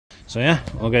So yeah,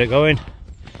 we'll get it going.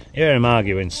 Hear him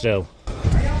arguing still.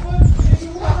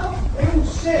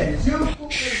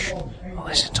 Shh, I'll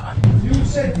listen to him.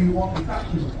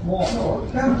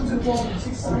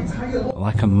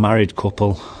 Like a married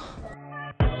couple.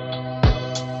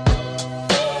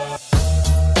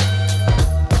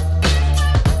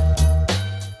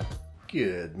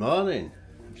 Good morning.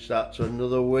 Start to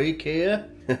another week here.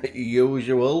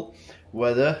 Usual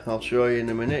weather, I'll show you in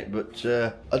a minute, but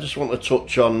I just want to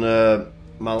touch on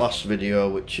my last video,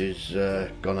 which is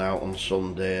gone out on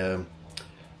Sunday.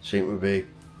 Seem to be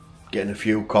getting a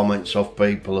few comments off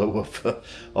people who have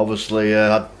obviously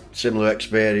had similar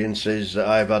experiences that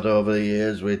I've had over the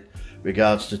years with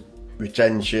regards to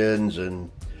retentions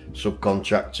and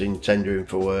subcontracting, tendering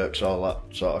for works, all that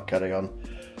sort of carry on.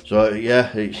 So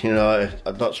yeah, you know,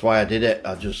 that's why I did it.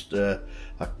 I just I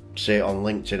see it on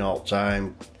LinkedIn all the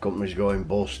time. Companies going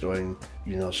bust, doing,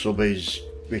 you know, subbies,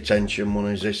 retention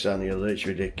monies, this and the other. It's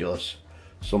ridiculous.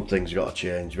 Something's got to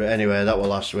change. But anyway, that was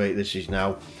last week. This is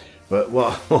now. But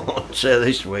what I want to say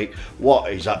this week,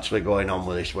 what is actually going on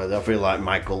with this weather? I feel like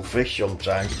Michael Fish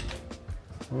sometimes.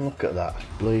 Look at that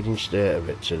bleeding state of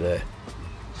it today.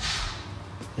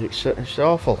 It's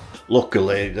awful.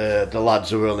 Luckily, the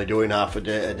lads are only doing half a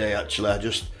day today.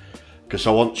 Actually, because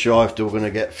I wasn't sure if they were going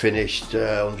to get finished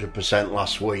 100%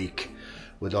 last week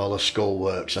with all the school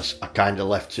works. I kind of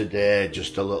left today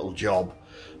just a little job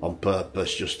on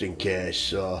purpose, just in case.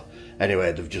 So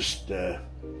anyway, they've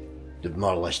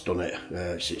more or less done it.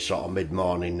 It's sort of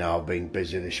mid-morning now. I've been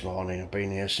busy this morning. I've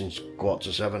been here since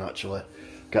 6:45 actually,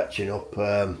 catching up.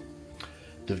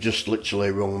 They've just literally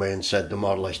rung me and said they're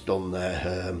more or less done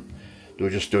there. They were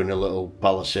just doing a little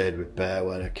palisade repair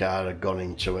where a car had gone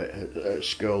into it at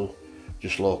school,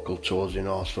 just local to us in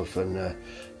Horsforth, and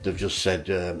they've just said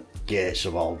gates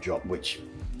have all dropped, which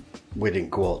we didn't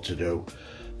quote to do.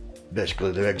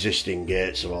 Basically, the existing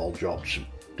gates have all dropped.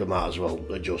 They might as well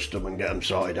adjust them and get them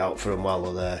sorted out for them while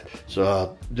they're there.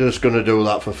 So they're just going to do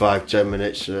that for 5-10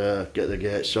 minutes, get the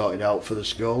gates sorted out for the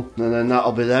school, and then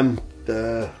that'll be them.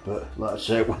 But like I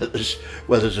say,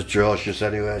 weather's atrocious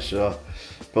anyway, so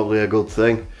probably a good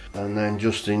thing. And then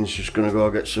Justin's just going to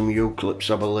go get some U-clips,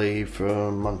 I believe,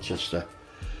 from Manchester.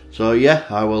 So yeah,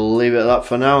 I will leave it at that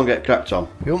for now and get cracked on.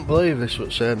 You wouldn't believe this was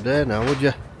the same day now, would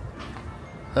you?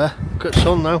 Look at the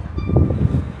sun now.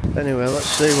 Anyway, let's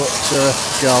see what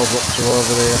Carl's up to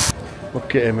over here.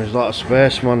 Look at him, he's like a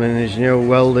spaceman in his new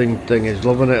welding thing. He's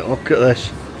loving it. Look at this.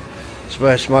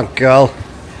 Spaceman Carl.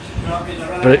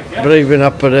 Breathing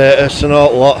apparatus and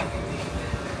all lot.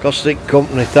 Costing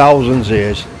company thousands he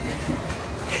is.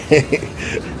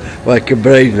 Well, he can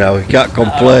breathe now, he can't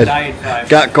complain.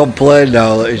 Can't complain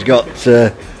now that he's got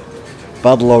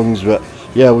bad lungs. But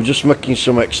yeah, we're just making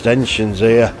some extensions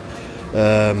here.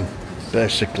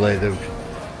 Basically,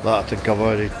 I think I've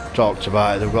already talked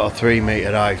about it. They've got a 3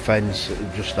 metre high fence that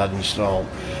they've just had installed,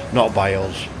 not by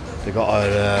us. They got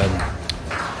a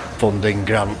funding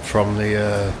grant from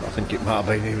the, I think it might have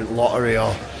been even lottery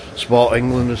or Sport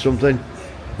England or something.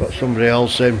 Got somebody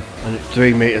else in, and it's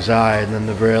 3 metres high, and then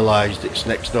they've realised it's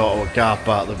next door to a car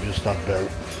park they've just had built.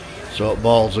 So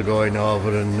balls are going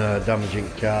over and damaging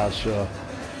cars, so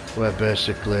we're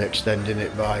basically extending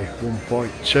it by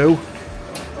 1.2.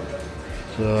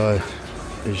 So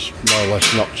he's more or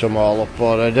less knocked them all up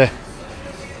already. I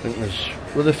think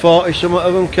were there 40 something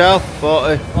of them, Carl?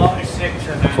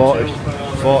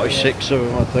 46 of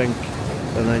them, I think,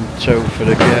 and then 2 for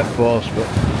the gate post. But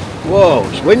whoa,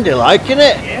 it's windy like, isn't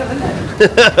it? Yeah,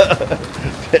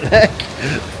 isn't it?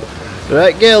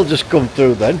 Right, Gail just come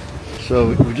through then.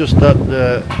 So we just had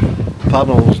the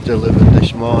panels delivered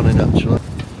this morning actually.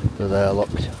 They're there, look.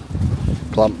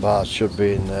 Clamp bars should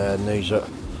be in there, and these are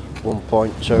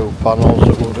 1.2 panels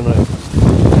that we're going to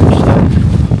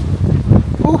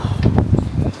install.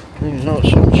 There's no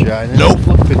sunshine, nope. It's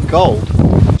flipping cold.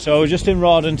 So we're just in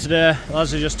Rawdon today.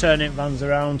 Lads are just turning vans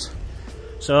around.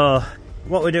 So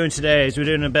what we're doing today is we're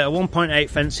doing a bit of 1.8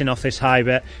 fencing off this high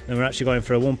bit, and we're actually going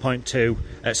for a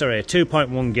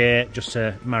 2.1 gate just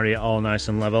to marry it all nice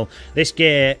and level. This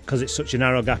gate, because it's such a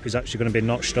narrow gap, is actually going to be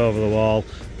notched over the wall,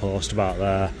 post about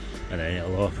there, and then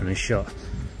it'll open and shut.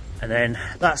 And then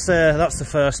that's the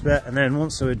first bit, and then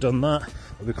once we've done that,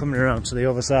 we'll be coming around to the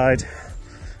other side,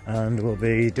 and we'll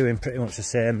be doing pretty much the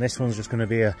same. This one's just going to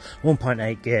be a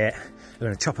 1.8 gate. We're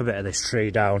going to chop a bit of this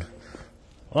tree down,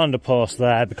 land a post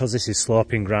there, because this is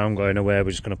sloping ground going away.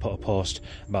 We're just going to put a post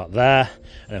about there,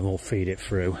 and then we'll feed it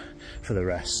through for the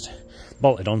rest.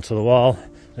 Bolted onto the wall.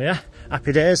 So yeah,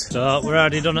 happy days. So we're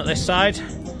already done at this side.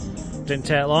 Didn't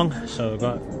take long, so we've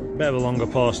got bit of a longer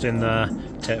post in there,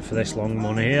 tape for this long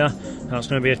one here. That's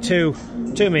going to be a 2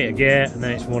 metre gate, and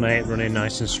then it's 1/8 running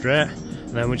nice and straight.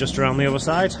 And then we're just around the other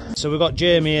side. So we've got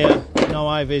Jamie here, no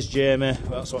Ivy's Jamie,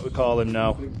 that's what we call him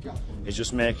now. He's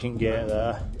just making gate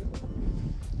there.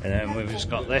 And then we've just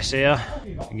got this here,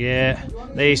 gate.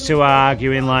 These two are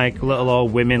arguing like little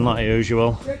old women like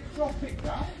usual.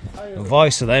 The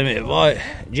voice of them,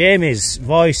 Jamie's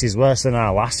voice is worse than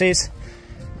our lass's.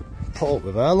 Put up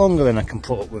with her longer than I can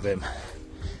put up with him.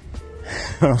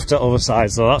 Off to the other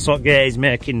side, so that's what gate he's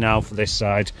making now for this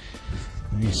side.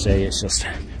 You see, it's just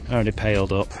already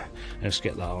paled up. Let's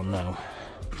get that on now.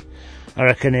 I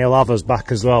reckon he'll have us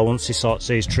back as well once he sorts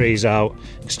these trees out.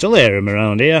 You can still hear him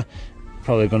around here.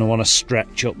 Probably going to want to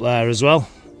stretch up there as well.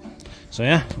 So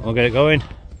yeah, we'll get it going.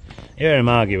 Hear him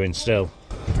arguing still.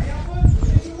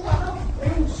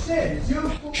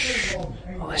 Shh,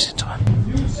 I'll listen to him.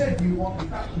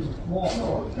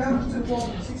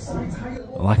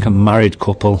 Like a married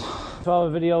couple. To have a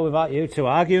video without you two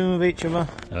arguing with each other.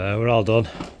 We're all done.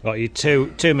 Got your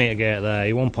 2 metre gate there,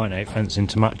 your 1.8 fencing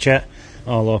to match it.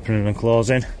 All opening and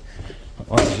closing.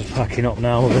 Just packing up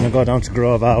now. We're going to go down to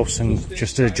Grove House and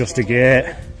just adjust a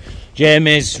gate.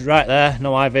 Jamie's right there,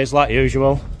 no Ivy's like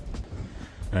usual.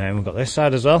 And we've got this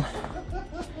side as well.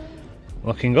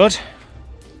 Looking good.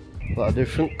 Quite a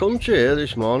different country here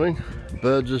this morning.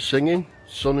 Birds are singing,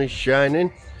 sun is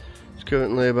shining. It's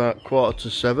currently about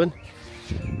 7:15.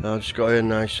 I just got here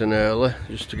nice and early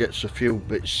just to get a few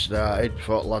bits started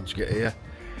before the lads get here.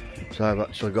 So I've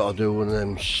actually got to do one of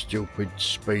them stupid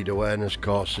speed awareness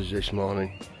courses this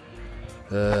morning.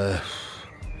 So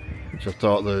I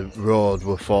thought the road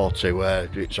were 40 where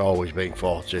it's always been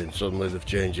 40 and suddenly they've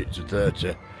changed it to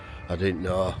 30. I didn't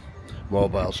know.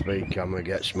 Mobile speed camera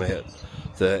gets me at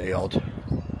 30 odd.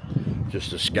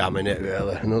 Just a scam in it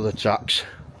really. Another tax.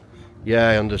 Yeah,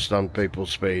 I understand people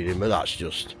speeding, but that's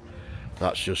just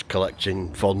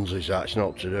collecting funds, is that? It's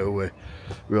not to do with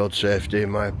road safety in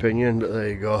my opinion, but there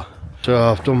you go. So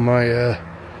I've done my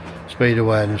speed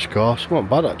awareness course. Not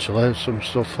bad actually. There's some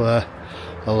stuff I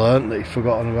learnt that you've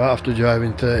forgotten about after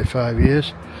driving 35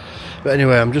 years. But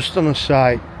anyway, I'm just on a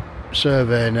site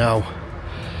survey now.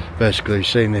 Basically you've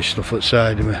seen this stuff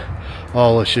outside of me.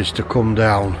 All this is to come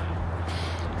down.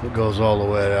 It goes all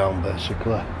the way around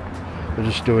basically. We're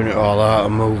just doing it all out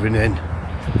and moving in.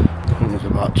 I think it's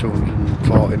about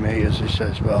 240 metres he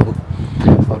says, but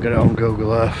I'll get it on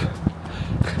Google Earth.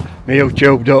 My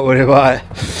YouTube, don't worry about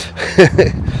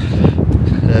it.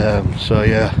 So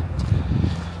yeah,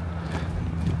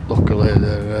 luckily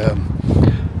they're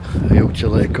a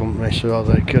utility company so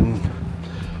they can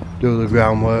do the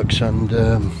groundworks and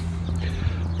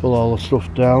pull all the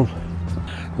stuff down.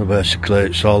 So basically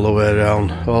it's all the way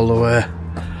around, all the way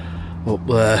up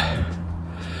there,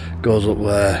 goes up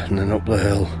there and then up the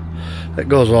hill. It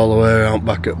goes all the way around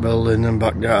back at building and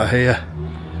back down here.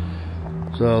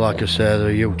 So like I say, they're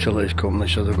a utilities company,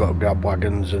 so they've got grab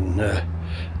wagons and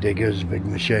diggers, big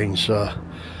machines, so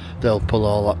they'll pull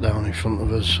all that down in front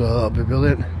of us, so that'll be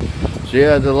brilliant. So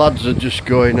yeah, the lads are just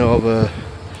going over,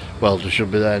 well they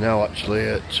should be there now actually,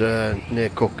 at near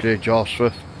Cookridge,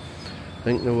 Horsforth. I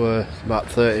think there were about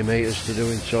 30 metres to do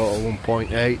in total,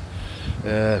 1.8.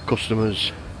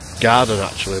 Customers' garden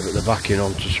actually, but they're backing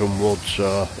onto some wood,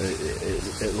 so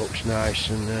it looks nice,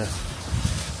 and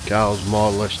Carl's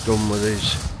more or less done with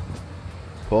his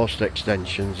post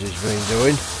extensions he's been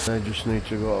doing. They just need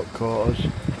to go up quarters.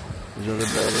 There's a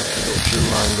bit of a production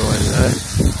line going there.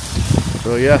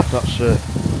 So yeah, that's a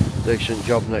decent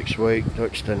job next week to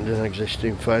extend an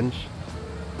existing fence.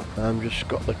 I've just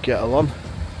got the kettle on.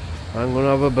 I'm going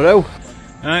to have a brew.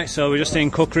 Alright, so we're just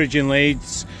in Cookridge in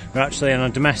Leeds. We're actually on a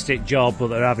domestic job, but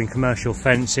they're having commercial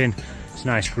fencing. It's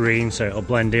nice green, so it'll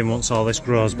blend in once all this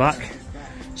grows back.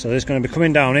 So there's going to be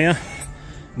coming down here.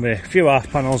 There'll be a few half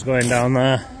panels going down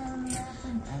there.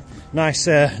 Nice,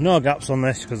 no gaps on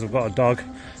this because I've got a dog.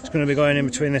 It's going to be going in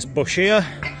between this bush here.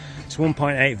 It's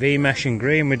 1.8V mesh and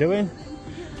green we're doing.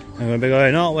 I'm going to be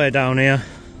going all the way down here.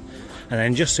 And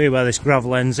then just see where this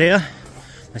gravel ends here.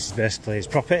 This is basically his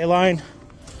property line.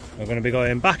 We're going to be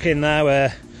going back in there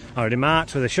where I already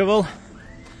marked with a shovel.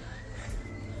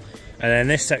 And then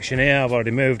this section here, I've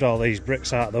already moved all these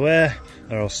bricks out of the way.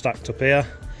 They're all stacked up here.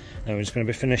 And we're just going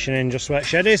to be finishing in just where the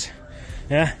shed is.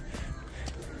 Yeah,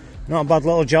 not a bad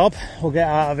little job. We'll get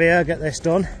out of here, get this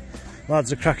done.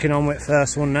 Lads are cracking on with the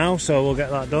first one now, so we'll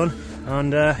get that done.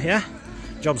 And yeah,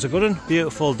 job's a good one.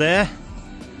 Beautiful day.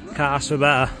 Can't ask for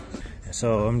better.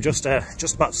 So I'm just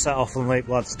about to set off and leap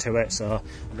lads to it, so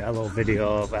I'll get a little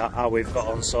video of how we've got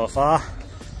on so far.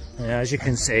 As you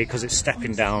can see, because it's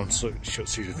stepping down, so it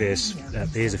shuts through there's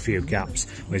a few gaps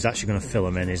where he's actually going to fill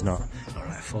them in. He's not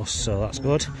right fussed, so that's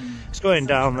good. It's going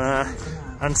down there,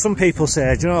 and some people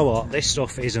say, do you know what, this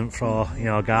stuff isn't for, you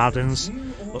know, gardens,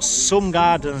 but some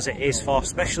gardens it is for,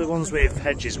 especially ones with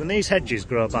hedges. When these hedges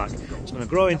grow back, it's going to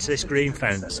grow into this green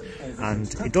fence,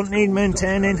 and it don't need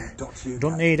maintaining,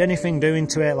 don't need anything doing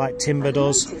to it like timber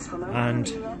does, and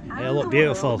it'll look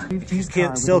beautiful.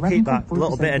 Still keep that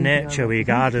little bit of nature with your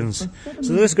gardens.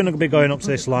 So this is going to be going up to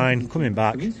this line, coming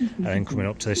back, and then coming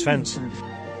up to this fence.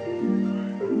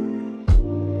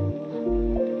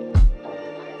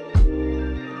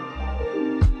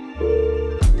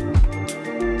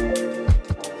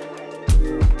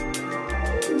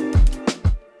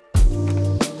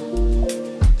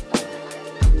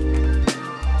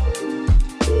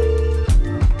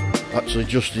 Actually,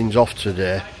 Justin's off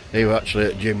today. He was actually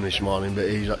at gym this morning, but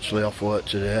he's actually off work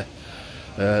today.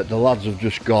 The lads have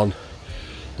just gone.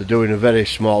 They're doing a very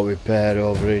small repair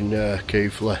over in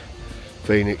Keighley,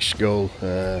 Phoenix School.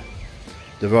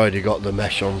 They've already got the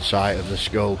mesh on site of the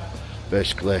school.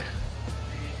 Basically,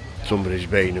 somebody's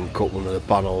been and cut one of the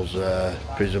panels,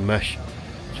 prism mesh.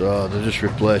 So they're just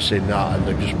replacing that, and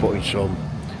they're just putting some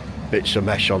bits of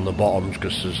mesh on the bottoms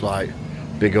because there's like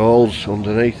big holes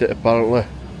underneath it apparently.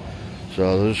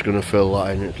 So they're just going to fill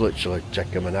that in. It's literally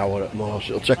take them an hour at most.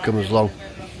 It'll take them as long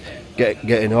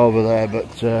getting over there,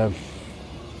 but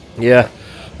yeah.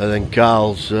 And then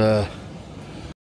Carl's